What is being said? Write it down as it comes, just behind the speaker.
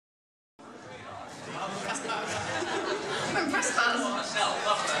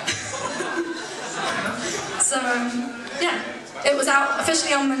yeah, it was out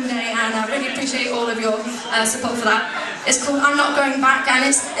officially on Monday, and I really appreciate all of your support for that. It's called I'm Not Going Back, and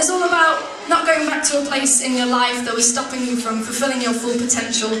it's all about not going back to a place in your life that was stopping you from fulfilling your full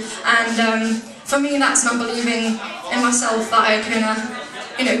potential. And for me, that's not believing in myself that I can,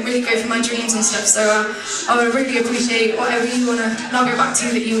 really go for my dreams and stuff. So I would really appreciate whatever you want to not go back to,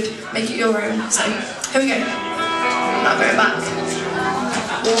 that you would make it your own. So here we go. Not going back.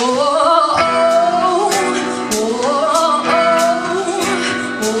 Whoa, oh, whoa, oh,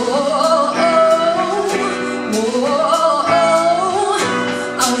 whoa, oh.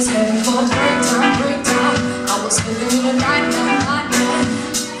 I was heading for a breakdown. I was living in a nightmare.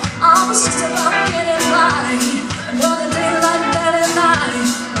 I was just about getting by. Another day like that at night.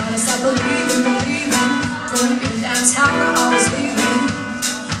 But I stopped believing. Going in downtown where I was leaving.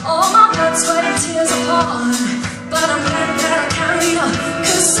 All my blood, sweat, and tears apart. But I'm glad that I carried on.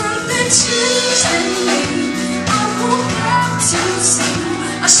 'Cause something changed in me. I woke up to see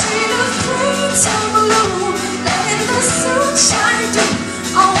a shade of green and blue. Letting the sunshine through.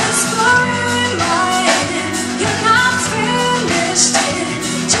 I whisper in my head, you're not finished yet.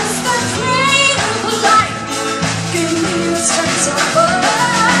 Just the grain of light. Give me a sense of love.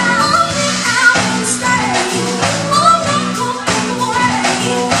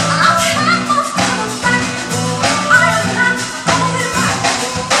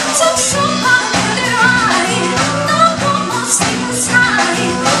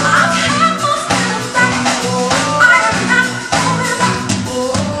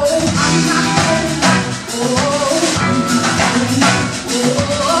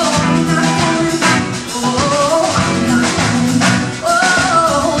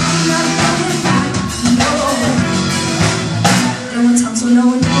 No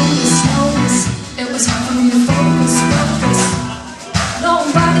one noticed. It was hard for me to focus.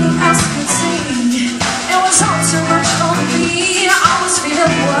 Nobody else could see. It was all too much for me. I was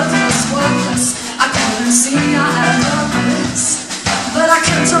feeling worthless. I couldn't see I had purpose, but I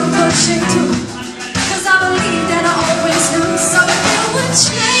kept on pushing through.